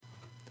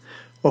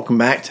Welcome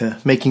back to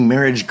Making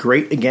Marriage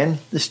Great Again.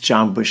 This is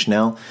John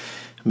Bushnell.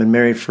 I've been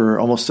married for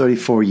almost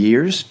 34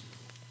 years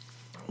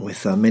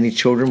with many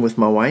children with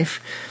my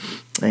wife.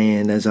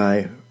 And as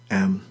I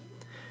am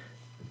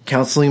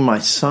counseling my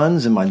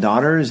sons and my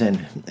daughters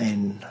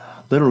and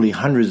literally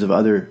hundreds of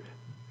other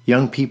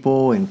young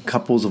people and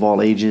couples of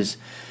all ages,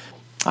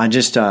 I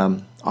just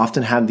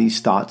often have these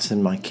thoughts,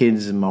 and my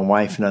kids and my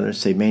wife and others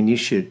say, man, you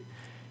should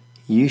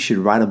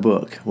write a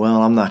book.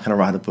 Well, I'm not going to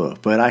write a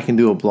book, but I can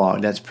do a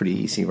blog. That's pretty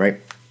easy, right?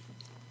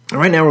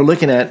 Right now we're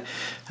looking at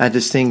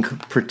this thing,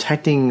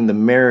 protecting the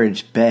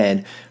marriage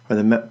bed,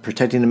 or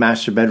protecting the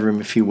master bedroom,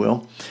 if you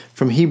will,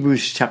 from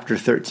Hebrews chapter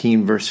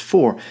 13, verse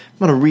 4. I'm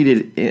going to read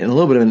it in a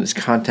little bit in its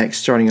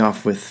context, starting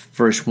off with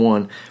verse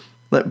 1.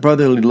 Let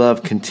brotherly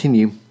love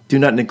continue. Do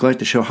not neglect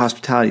to show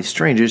hospitality to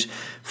strangers,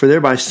 for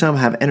thereby some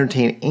have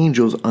entertained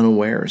angels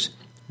unawares.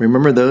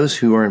 Remember those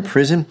who are in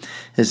prison,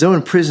 as though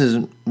in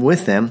prison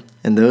with them,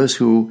 and those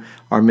who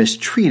are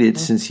mistreated,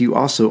 since you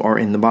also are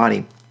in the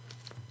body.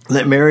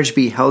 Let marriage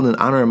be held in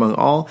honor among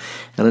all,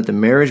 and let the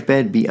marriage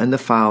bed be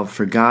undefiled,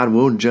 for God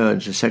will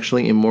judge the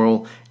sexually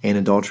immoral and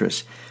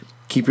adulterous.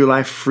 Keep your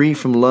life free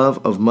from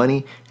love of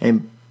money,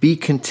 and be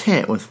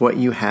content with what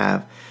you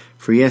have.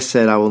 For he has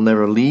said, I will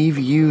never leave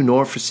you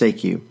nor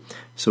forsake you.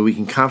 So we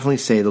can confidently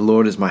say, the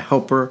Lord is my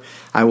helper.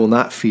 I will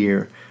not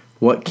fear.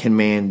 What can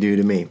man do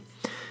to me?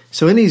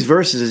 So in these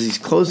verses, as he's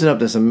closing up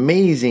this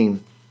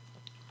amazing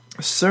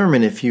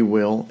sermon, if you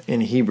will,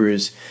 in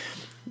Hebrews,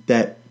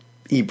 that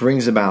he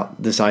brings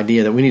about this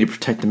idea that we need to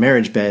protect the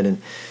marriage bed,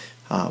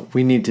 and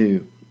we need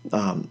to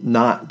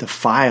not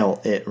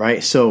defile it,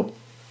 right? So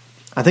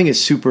I think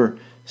it's super,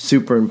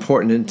 super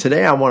important. And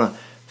today I want to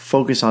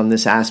focus on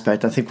this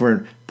aspect. I think we're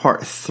in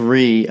part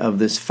 3 of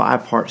this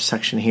 5-part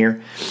section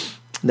here,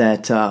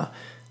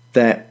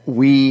 that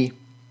we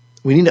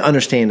need to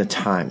understand the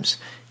times.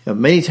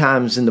 Many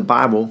times in the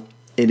Bible,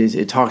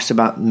 it talks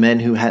about men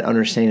who had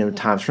understanding of the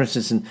times. For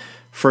instance, in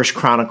 1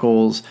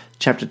 Chronicles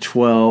chapter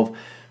 12,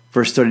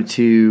 verse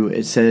 32,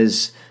 it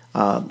says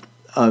of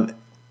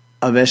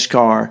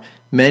Eshkar,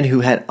 men who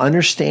had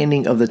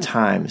understanding of the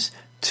times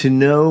to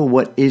know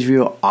what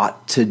Israel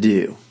ought to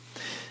do.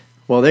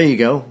 Well, there you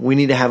go. We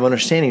need to have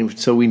understanding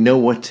so we know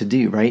what to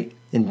do, right?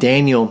 And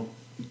Daniel,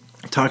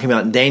 talking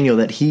about Daniel,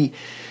 that he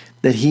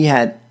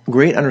had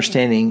great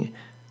understanding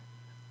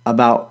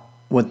about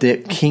what the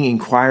king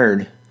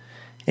inquired,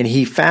 and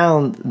he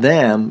found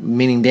them,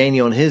 meaning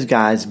Daniel and his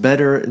guys,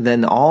 better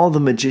than all the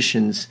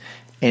magicians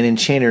and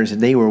enchanters.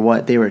 They were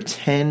what? They were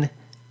 10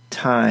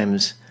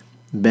 times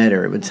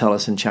better. It would tell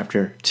us in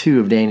chapter 2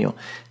 of Daniel.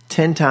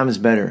 10 times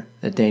better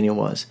that Daniel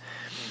was.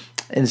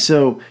 And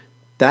so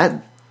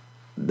that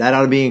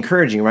ought to be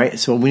encouraging, right?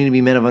 So we need to be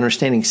men of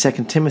understanding. 2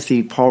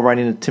 Timothy, Paul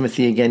writing to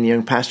Timothy again, the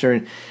young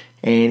pastor,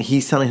 and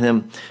he's telling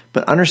them,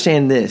 but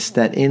understand this,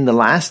 that in the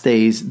last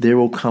days there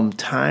will come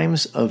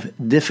times of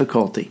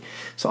difficulty.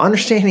 So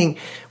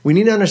we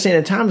need to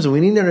understand the times, and we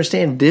need to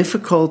understand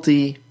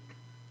difficulty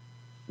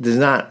is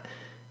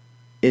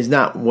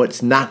not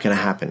what's not going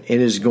to happen.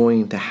 It is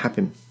going to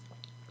happen.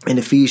 In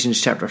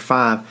Ephesians chapter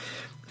 5,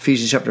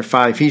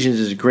 Ephesians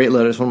is a great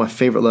letter. It's one of my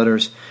favorite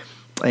letters.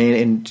 And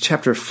in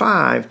chapter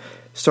 5,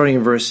 starting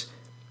in verse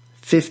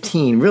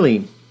 15,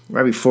 really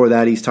right before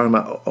that, he's talking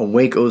about,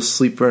 awake, O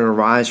sleeper, and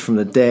arise from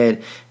the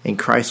dead, and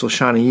Christ will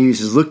shine on you. He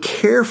says, look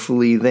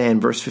carefully then,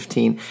 verse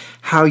 15,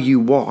 how you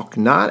walk,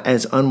 not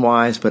as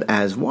unwise, but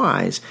as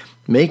wise,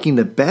 making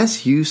the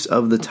best use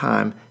of the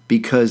time,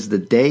 because the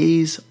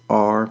days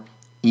are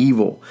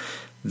evil.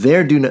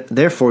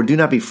 Therefore, do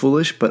not be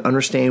foolish, but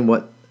understand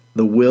what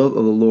the will of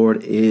the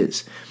Lord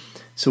is.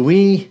 So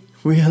we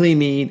really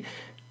need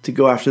to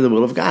go after the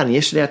will of God. And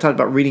yesterday I talked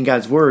about reading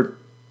God's Word,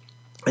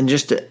 and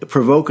just to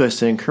provoke us,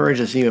 to encourage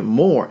us even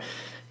more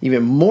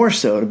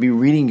so to be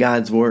reading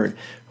God's Word.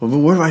 Well,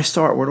 where do I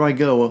start? Where do I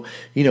go?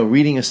 Well,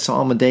 reading a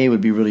psalm a day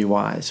would be really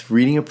wise.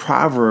 Reading a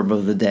proverb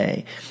of the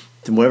day.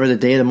 And whatever the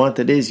day of the month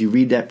it is, you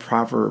read that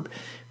proverb.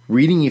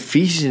 Reading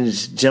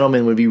Ephesians,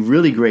 gentlemen, would be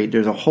really great.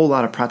 There's a whole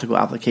lot of practical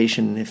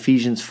application in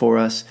Ephesians for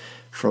us,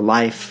 for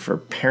life, for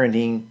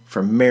parenting,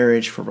 for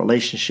marriage, for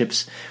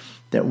relationships,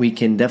 that we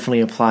can definitely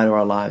apply to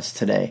our lives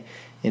today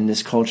in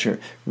this culture.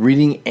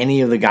 Reading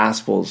any of the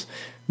Gospels.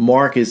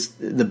 Mark is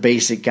the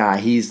basic guy.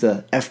 He's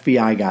the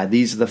FBI guy.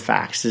 These are the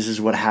facts. This is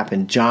what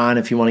happened. John,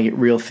 if you want to get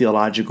real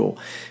theological.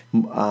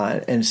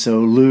 And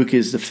so Luke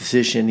is the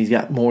physician. He's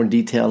got more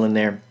detail in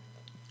there.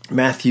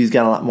 Matthew's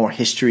got a lot more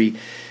history.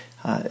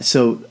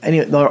 So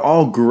anyway, they're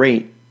all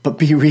great, but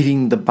be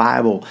reading the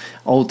Bible,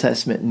 Old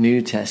Testament,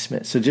 New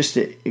Testament. So just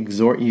to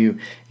exhort you,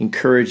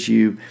 encourage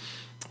you,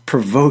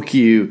 provoke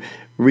you,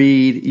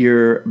 read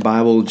your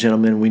Bible,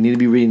 gentlemen. We need to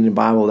be reading the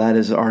Bible. That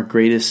is our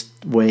greatest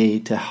way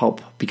to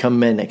help become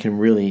men that can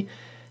really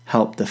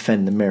help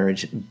defend the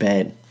marriage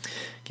bed.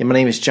 Okay, my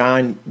name is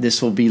John.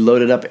 This will be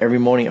loaded up every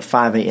morning at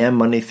 5 a.m.,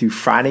 Monday through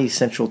Friday,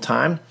 Central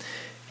Time.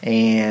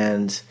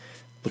 And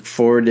look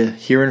forward to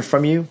hearing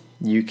from you.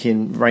 You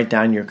can write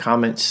down your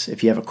comments.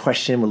 If you have a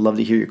question, would love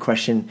to hear your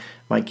question.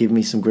 Might give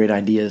me some great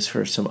ideas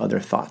for some other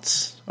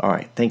thoughts. All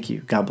right. Thank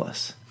you. God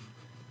bless.